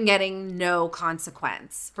with him getting no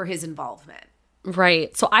consequence for his involvement.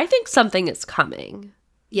 Right. So I think something is coming.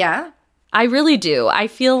 Yeah. I really do. I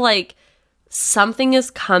feel like something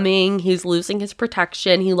is coming. He's losing his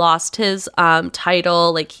protection. He lost his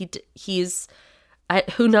title. Like he's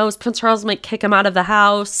who knows? Prince Charles might kick him out of the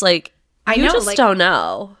house. Like, you just like, don't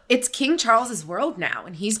know. It's King Charles's world now,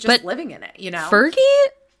 and he's just living in it.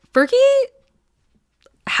 Fergie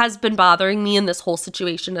has been bothering me in this whole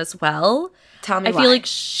situation as well. Tell me why. I feel like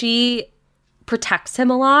she protects him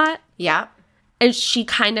a lot. Yeah. And she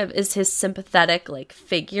kind of is his sympathetic, like,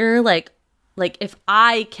 figure. Like if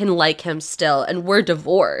I can like him still and we're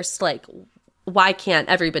divorced, like, why can't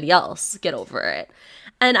everybody else get over it?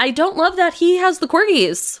 And I don't love that he has the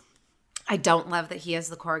corgis. I don't love that he has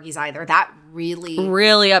the corgis either. That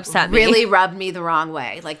really upset me. Really rubbed me the wrong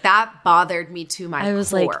way. Like, that bothered me to my core. I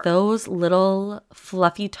was like, those little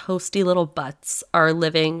fluffy, toasty little butts are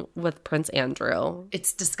living with Prince Andrew.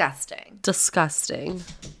 It's disgusting. Disgusting.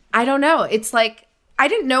 I don't know. It's like, I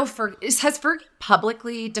didn't know has Fergie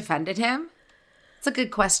publicly defended him? It's a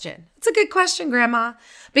good question. It's a good question, Grandma.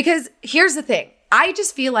 Because here's the thing. I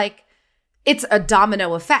just feel like it's a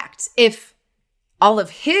domino effect. If all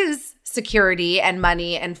of his security and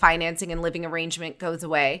money and financing and living arrangement goes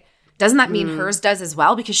away, doesn't that mean hers does as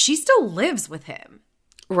well? Because she still lives with him.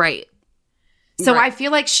 Right. So I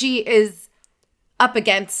feel like she is up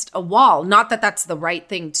against a wall. Not that that's the right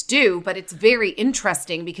thing to do, but it's very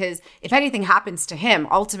interesting because if anything happens to him,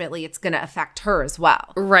 ultimately it's going to affect her as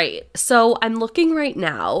well. Right. So I'm looking right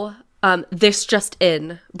now. This just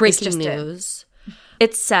in. Breaking news.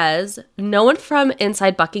 It says, no one from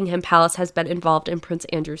inside Buckingham Palace has been involved in Prince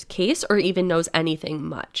Andrew's case or even knows anything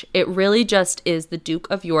much. It really just is the Duke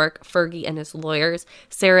of York, Fergie, and his lawyers.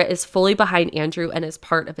 Sarah is fully behind Andrew and is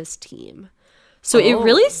part of his team. So it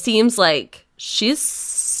really seems like she's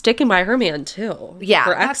sticking by her man, too. Yeah.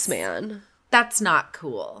 Her ex-man. That's not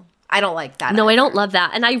cool. I don't like that. No, either. I don't love that.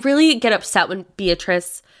 And I really get upset when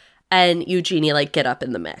Beatrice and Eugenie like get up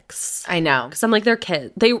in the mix. I know. Because I'm like, they're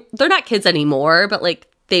kids. They're not kids anymore, but like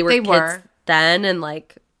they were kids then. And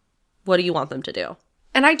like, what do you want them to do?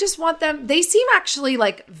 And I just want them, they seem actually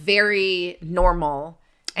like very normal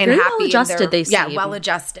and very happy. Well adjusted, they seem. Yeah, well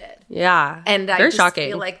adjusted. Yeah. And I just shocking.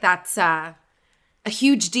 feel like that's a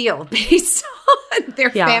huge deal based on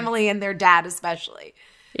their family and their dad especially.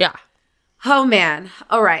 Yeah. Oh man.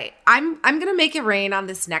 All right. I'm going to make it rain on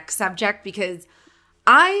this next subject because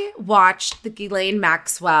I watched the Ghislaine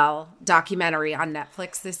Maxwell documentary on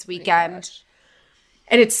Netflix this weekend.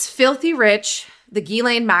 And it's filthy rich, the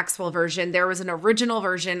Ghislaine Maxwell version. There was an original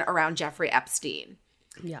version around Jeffrey Epstein.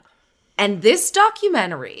 Yeah. And this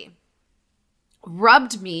documentary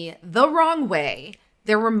rubbed me the wrong way.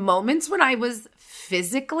 There were moments when I was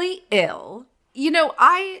physically ill. You know,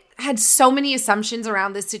 I had so many assumptions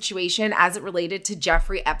around this situation as it related to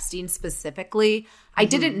Jeffrey Epstein specifically. I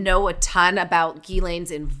didn't know a ton about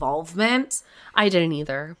Ghislaine's involvement. I didn't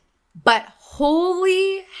either. But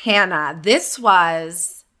holy Hannah, this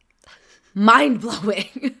was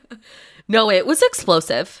mind-blowing. No, it was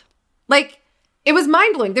explosive. Like, it was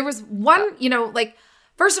mind-blowing. There was one,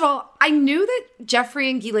 first of all, I knew that Jeffrey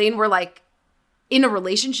and Ghislaine were, in a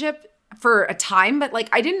relationship for a time, but,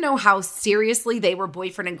 I didn't know how seriously they were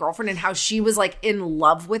boyfriend and girlfriend and how she was, in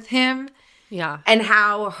love with him. Yeah. And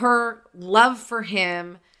how her love for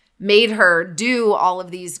him made her do all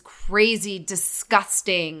of these crazy,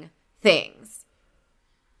 disgusting things.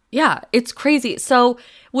 Yeah, it's crazy. So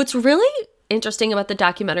what's really interesting about the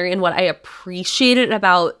documentary and what I appreciated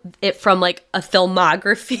about it from a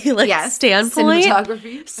filmography standpoint,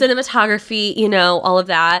 cinematography, all of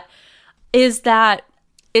that, is that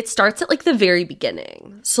it starts at the very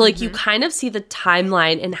beginning. So you kind of see the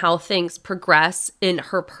timeline and how things progress in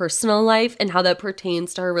her personal life and how that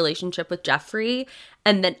pertains to her relationship with Jeffrey,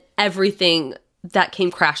 and then everything that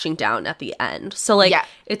came crashing down at the end. So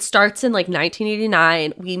it starts in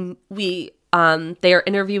 1989. They are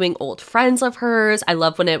interviewing old friends of hers. I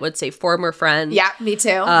love when it would say former friend. Yeah, me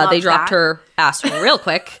too. They dropped her ass real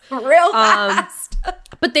quick. Real fast.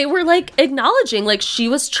 But they were acknowledging she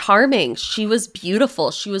was charming. She was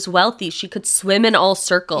beautiful. She was wealthy. She could swim in all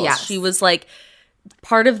circles. Yes. She was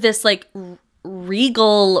part of this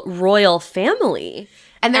regal royal family.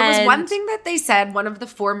 And there was one thing that they said, one of the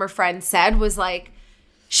former friends said was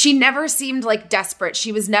she never seemed desperate.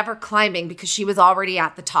 She was never climbing because she was already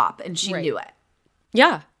at the top and she knew it.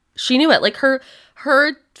 Yeah, she knew it.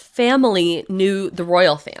 Her family knew the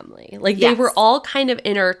royal family. They were all kind of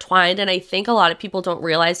intertwined. And I think a lot of people don't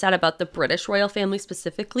realize that about the British royal family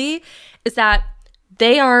specifically, is that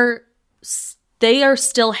they are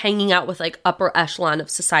still hanging out with upper echelon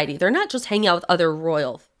of society. They're not just hanging out with other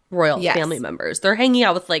royal family members. They're hanging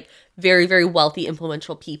out with very, very wealthy,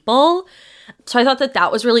 influential people. So I thought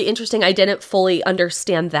that was really interesting. I didn't fully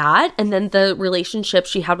understand that. And then the relationship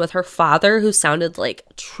she had with her father, who sounded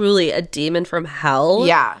truly a demon from hell.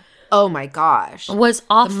 Yeah. Oh my gosh. Was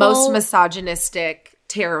awful. The most misogynistic,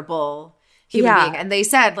 terrible human being. And they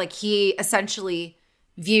said he essentially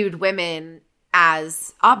viewed women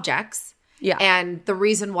as objects. Yeah. And the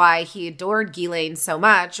reason why he adored Ghislaine so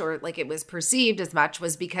much, or it was perceived as much,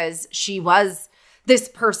 was because she was this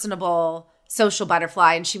personable social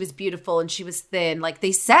butterfly and she was beautiful and she was thin.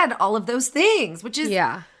 They said all of those things, which is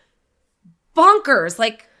bonkers.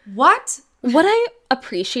 What? What I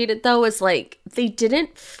appreciated, though, is they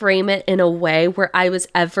didn't frame it in a way where I was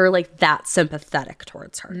ever that sympathetic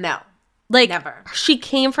towards her. No. Never. She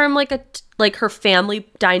came from her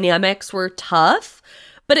family dynamics were tough.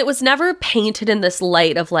 But it was never painted in this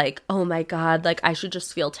light of oh my God, I should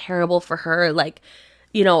just feel terrible for her.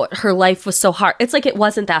 Her life was so hard. It's it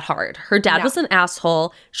wasn't that hard. Her dad was an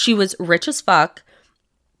asshole. She was rich as fuck.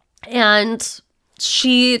 And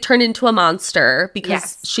she turned into a monster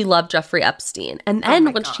because she loved Jeffrey Epstein. And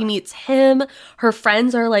then when she meets him, her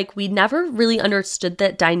friends are we never really understood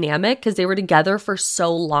that dynamic because they were together for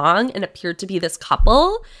so long and appeared to be this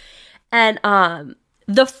couple. And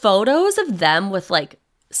the photos of them with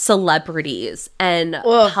celebrities and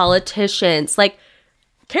politicians.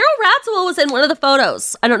 Carol Radziwill was in one of the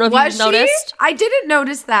photos. I don't know if you noticed. I didn't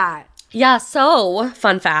notice that. Yeah, so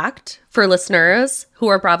fun fact for listeners who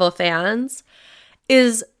are Bravo fans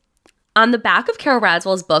is on the back of Carol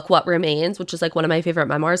Radzwill's book, What Remains, which is one of my favorite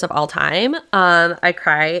memoirs of all time. I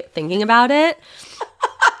cry thinking about it.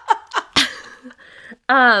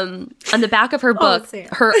 On the back of her book,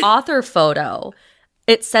 her author photo,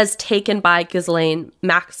 it says taken by Ghislaine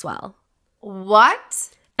Maxwell. What?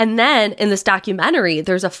 And then in this documentary,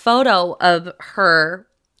 there's a photo of her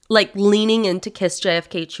leaning in to kiss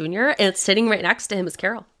JFK Jr. and it's sitting right next to him is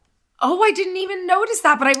Carol. Oh, I didn't even notice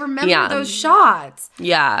that, but I remember those shots.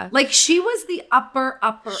 Yeah. She was the upper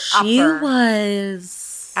She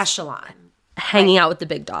was echelon. Hanging out with the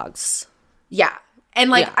big dogs. Yeah.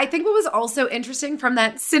 And I think what was also interesting from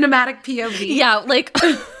that cinematic POV. Yeah,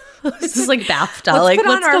 this is BAFTA. Let's put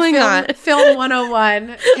what's on going on? Film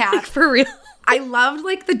 101 cap. For real. I loved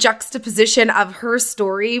the juxtaposition of her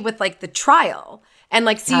story with the trial And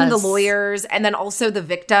like seeing the Yes. lawyers and then also the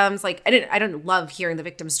victims. Like I don't love hearing the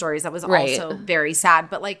victim stories. That was also very sad.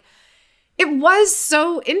 But like it was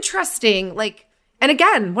so interesting. Like, and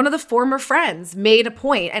again, one of the former friends made a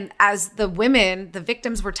point. And as the women, the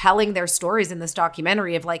victims were telling their stories in this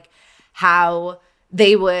documentary of like how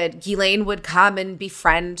Ghislaine would come and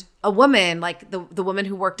befriend a woman, like the woman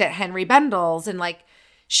who worked at Henry Bendel's, and like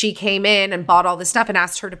she came in and bought all this stuff and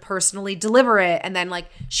asked her to personally deliver it. And then like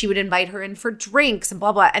she would invite her in for drinks and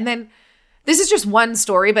blah, blah. And then this is just one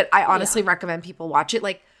story, but I honestly recommend people watch it.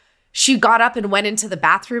 Like she got up and went into the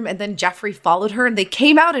bathroom and then Jeffrey followed her and they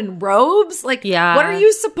came out in robes. Like, what are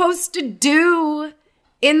you supposed to do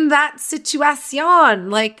in that situation?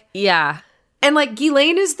 Like, and like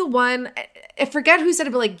Ghislaine is the one, I forget who said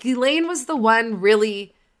it, but like Ghislaine was the one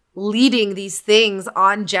really leading these things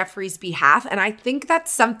on Jeffrey's behalf. And I think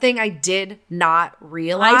that's something I did not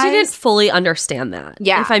realize. I didn't fully understand that.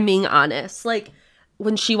 Yeah. If I'm being honest. Like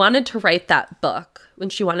when she wanted to write that book, when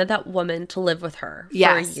she wanted that woman to live with her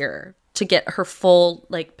for a year to get her full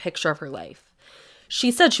like picture of her life,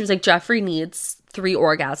 she said, she was like, Jeffrey needs 3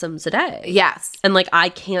 orgasms a day. Yes. And like, I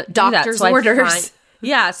can't do Doctor's that. So orders.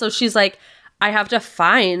 So she's like, I have to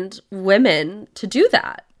find women to do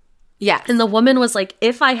that. Yes. And the woman was like,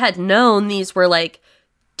 if I had known these were like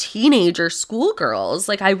teenager schoolgirls,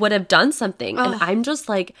 like I would have done something. And I'm just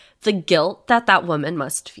like, the guilt that woman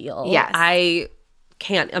must feel. Yes. I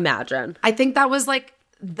can't imagine. I think that was like,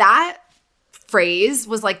 that phrase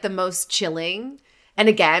was like the most chilling. And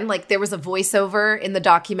again, like there was a voiceover in the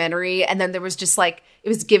documentary. And then there was just like, it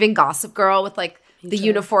was giving Gossip Girl with like the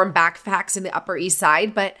uniform backpacks in the Upper East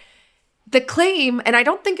Side. But the claim, and I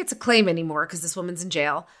don't think it's a claim anymore because this woman's in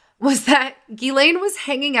jail, was that Ghislaine was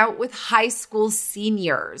hanging out with high school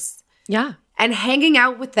seniors. Yeah. And hanging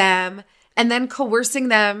out with them and then coercing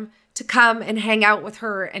them to come and hang out with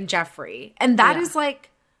her and Jeffrey. And that is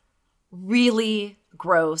like really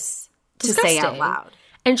gross to say out loud.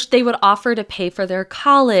 And they would offer to pay for their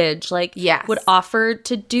college, like would offer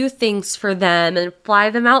to do things for them and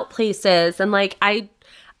fly them out places. And like, I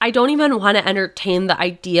don't even want to entertain the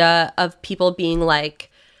idea of people being like,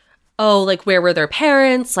 oh, like, where were their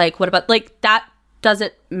parents? Like, what about, like, that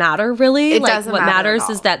doesn't matter, really. It like, doesn't what matter matters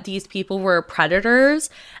is that these people were predators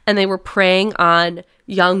and they were preying on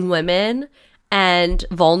young women and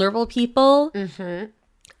vulnerable people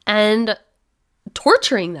and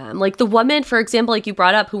torturing them. Like, the woman, for example, like you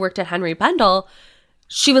brought up, who worked at Henry Bendel,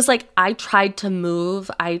 she was like, I tried to move.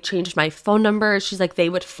 I changed my phone number. She's like, they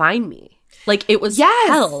would find me. Like, it was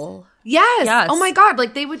hell. Yes. Oh, my God.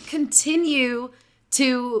 Like, they would continue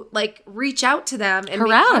to like reach out to them and make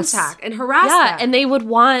contact and harass them. And they would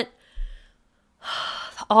want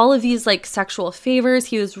all of these like sexual favors.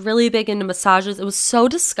 He was really big into massages. It was so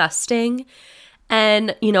disgusting.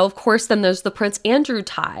 And, you know, of course, then there's the Prince Andrew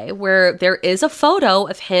tie where there is a photo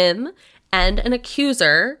of him and an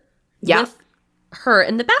accuser with her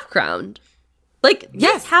in the background. Like,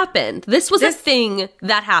 this happened. This was a thing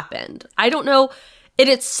that happened. I don't know.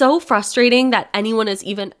 It's so frustrating that anyone is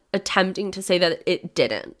even attempting to say that it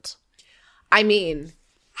didn't. I mean,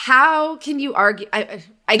 how can you argue? I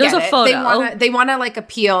There's get a it. photo. They want to like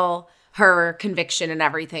appeal her conviction and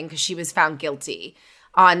everything because she was found guilty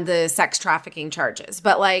on the sex trafficking charges.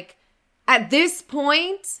 But like at this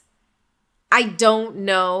point, I don't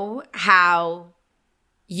know how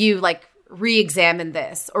you like re-examine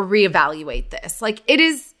this or reevaluate this. Like it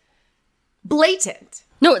is blatant.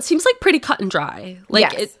 No, it seems like pretty cut and dry.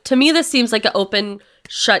 Like, to me, this seems like an open,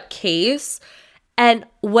 shut case. And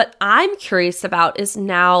what I'm curious about is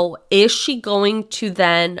now, is she going to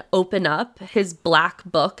then open up his black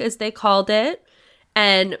book, as they called it,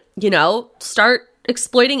 and, you know, start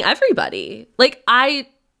exploiting everybody? Like, I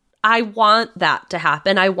want that to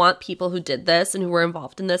happen. I want people who did this and who were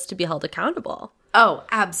involved in this to be held accountable. Oh,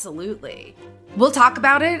 absolutely. We'll talk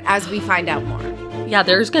about it as we find out more. Yeah,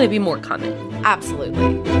 there's going to be more coming.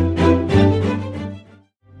 Absolutely.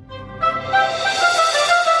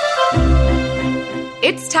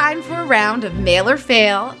 It's time for a round of Mail or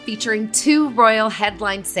Fail featuring 2 royal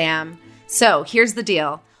headlines, Sam. So here's the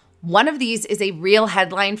deal. One of these is a real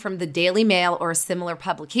headline from the Daily Mail or a similar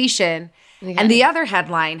publication, and the other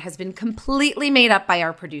headline has been completely made up by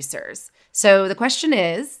our producers. So the question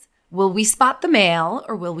is, will we spot the mail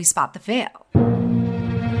or will we spot the fail?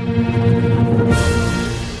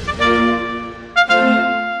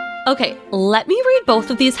 Okay, let me read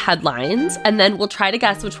both of these headlines, and then we'll try to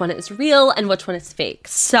guess which one is real and which one is fake.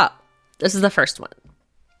 So, this is the first one.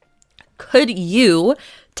 Could you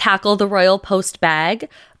tackle the royal post bag?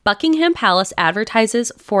 Buckingham Palace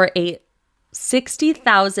advertises for a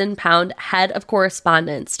 £60,000 head of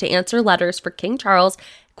correspondence to answer letters for King Charles,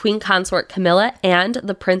 Queen Consort Camilla, and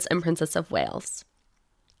the Prince and Princess of Wales.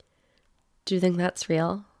 Do you think that's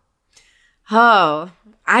real? Oh,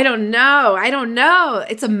 I don't know.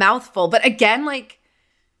 It's a mouthful. But again, like,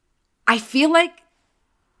 I feel like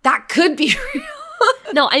that could be real.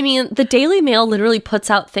 No, I mean, the Daily Mail literally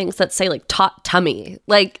puts out things that say, like, taut tummy.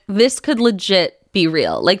 Like, this could legit be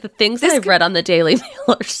real. Like, the things that I've read on the Daily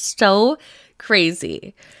Mail are so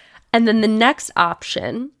crazy. And then the next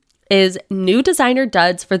option is new designer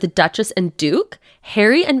duds for the Duchess and Duke.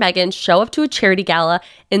 Harry and Meghan show up to a charity gala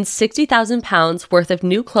in £60,000 worth of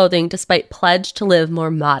new clothing despite pledge to live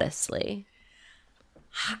more modestly.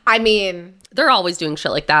 I mean, they're always doing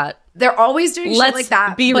shit like that. Shit like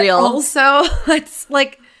that. Be but real. Also, let's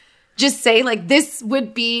like just say like this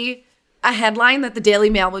would be a headline that the Daily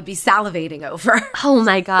Mail would be salivating over. Oh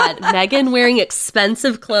my God. Meghan wearing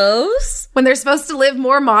expensive clothes when they're supposed to live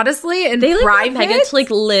more modestly and they private. Want Meghan to like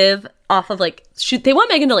live off of like they want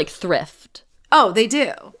Meghan to like thrift. Oh, they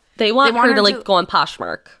do. They want her to like go on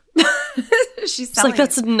Poshmark. She's like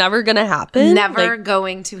that's never gonna happen. Never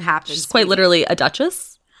going to happen. She's quite literally a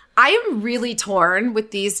duchess. I am really torn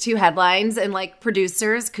with these two headlines, and like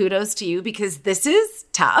producers, kudos to you because this is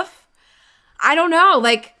tough. I don't know.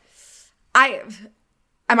 Like, am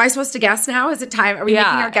I supposed to guess now? Is it time? Are we making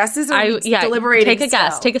our guesses? Or are we deliberating? Take a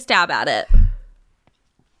guess. Take a stab at it.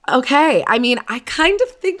 Okay. I mean, I kind of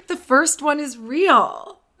think the first one is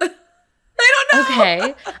real. I don't know.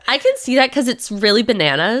 Okay. I can see that because it's really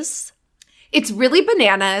bananas. It's really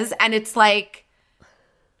bananas, and it's like,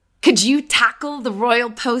 could you tackle the royal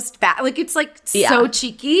post back? Like, it's like so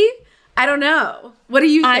cheeky. I don't know. What do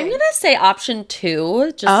you think? I'm going to say option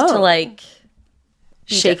 2 just to like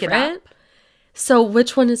shake it up. So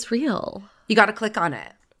which one is real? You got to click on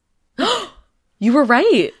it. You were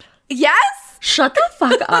right. Yes. Shut the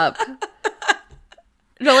fuck up.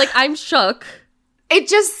 No, like I'm shook. It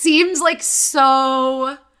just seems like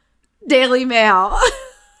so Daily Mail.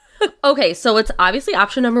 Okay, so it's obviously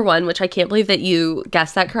option number 1, which I can't believe that you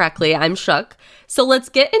guessed that correctly. I'm shook. So let's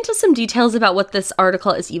get into some details about what this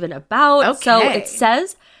article is even about. Okay. So it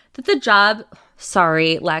says that the job,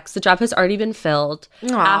 sorry, Lex, the job has already been filled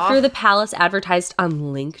after the palace advertised on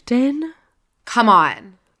LinkedIn. Come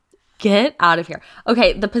on. Get out of here.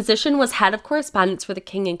 Okay, the position was head of correspondence for the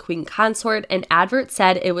king and queen consort. An advert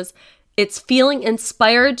said it's feeling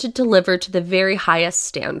inspired to deliver to the very highest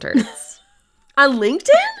standards. On LinkedIn?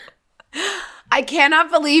 I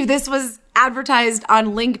cannot believe this was advertised on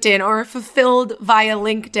LinkedIn or fulfilled via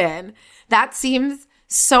LinkedIn. That seems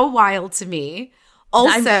so wild to me.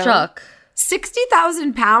 Also, I'm shook.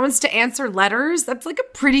 £60,000 to answer letters? That's like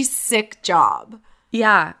a pretty sick job.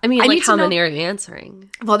 Yeah. I mean, like how many are you answering?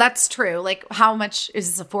 Well, that's true. Like how much? Is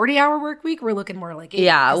this a 40-hour work week? We're looking more like 8.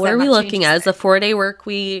 Yeah. What are we looking at? Is a 4-day work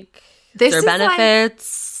week? This is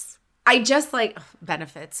benefits? Like, I just like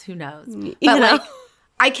benefits. Who knows? But you know? like,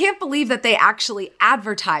 I can't believe that they actually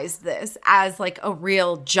advertised this as like a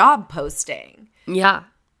real job posting. Yeah.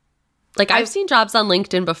 Like I've seen jobs on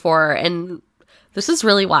LinkedIn before, and this is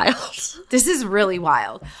really wild. This is really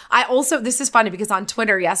wild. This is funny because on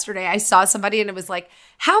Twitter yesterday, I saw somebody and it was like,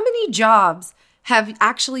 how many jobs have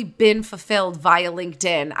actually been fulfilled via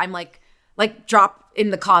LinkedIn? I'm like drop in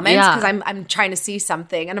the comments because I'm trying to see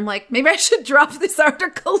something. And I'm like, maybe I should drop this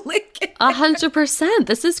article link. 100%.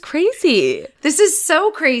 This is crazy. This is so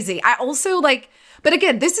crazy. I also like, but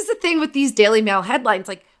again, this is the thing with these Daily Mail headlines.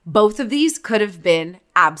 Like both of these could have been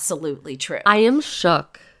absolutely true. I am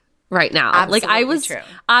shook right now. Absolutely true.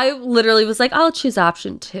 I literally was like, I'll choose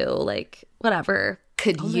option 2. Like, whatever.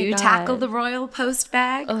 Could you tackle the royal post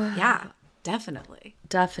bag? Yeah, definitely.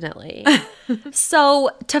 Definitely. So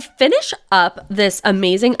to finish up this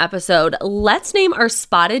amazing episode, let's name our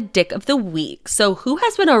spotted dick of the week. So who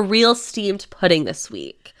has been a real steamed pudding this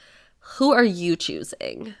week? Who are you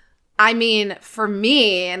choosing? I mean, for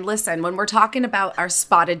me, and listen, when we're talking about our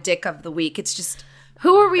spotted dick of the week, it's just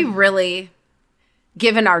who are we really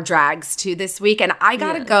giving our drags to this week? And I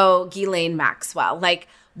gotta go Ghislaine Maxwell. Like,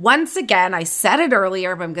 once again, I said it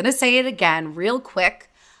earlier, but I'm gonna say it again real quick.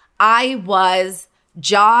 I was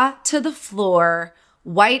jaw to the floor,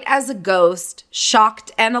 white as a ghost,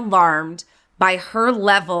 shocked and alarmed by her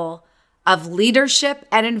level of leadership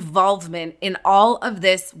and involvement in all of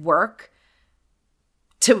this work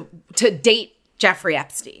to date Jeffrey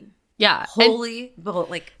Epstein. Yeah.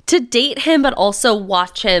 To date him, but also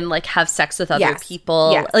watch him like have sex with other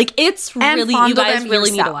people. Yes. Like it's really, you guys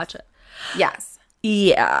really need to watch it. Yes.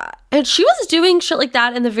 Yeah. And she was doing shit like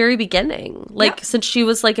that in the very beginning. Like since she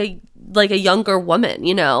was like a younger woman,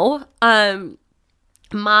 you know?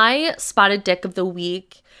 My spotted dick of the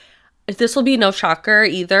week, this will be no shocker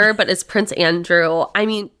either, but it's Prince Andrew. I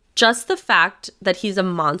mean, just the fact that he's a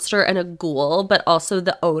monster and a ghoul, but also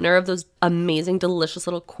the owner of those amazing, delicious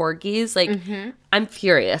little corgis, like, I'm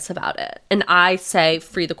furious about it. And I say,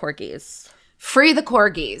 free the corgis. Free the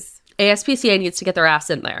corgis. ASPCA needs to get their ass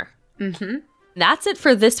in there. That's it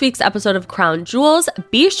for this week's episode of Crown Jewels.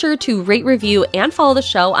 Be sure to rate, review, and follow the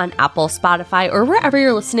show on Apple, Spotify, or wherever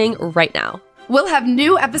you're listening right now. We'll have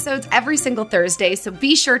new episodes every single Thursday, so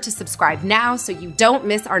be sure to subscribe now so you don't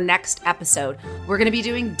miss our next episode. We're going to be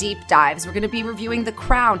doing deep dives. We're going to be reviewing The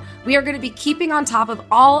Crown. We are going to be keeping on top of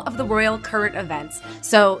all of the royal current events.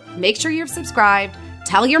 So make sure you're subscribed.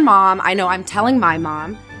 Tell your mom. I know I'm telling my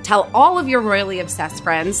mom. Tell all of your royally obsessed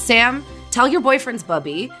friends. Sam, tell your boyfriend's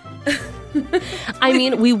bubby. I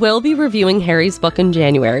mean, we will be reviewing Harry's book in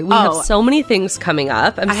January. We have so many things coming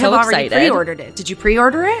up. I'm so excited. I have already pre-ordered it. Did you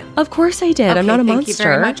pre-order it? Of course I did. Okay, I'm not a monster. Thank you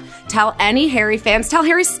very much. Tell any Harry fans, tell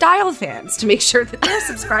Harry Style fans to make sure that they're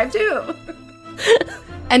subscribed too.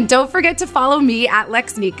 And don't forget to follow me at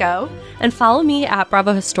Lex Nico. And follow me at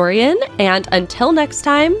Bravo Historian. And until next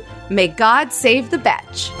time, may God save the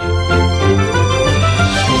betch.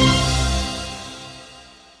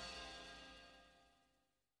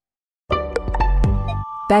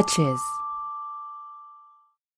 Betches.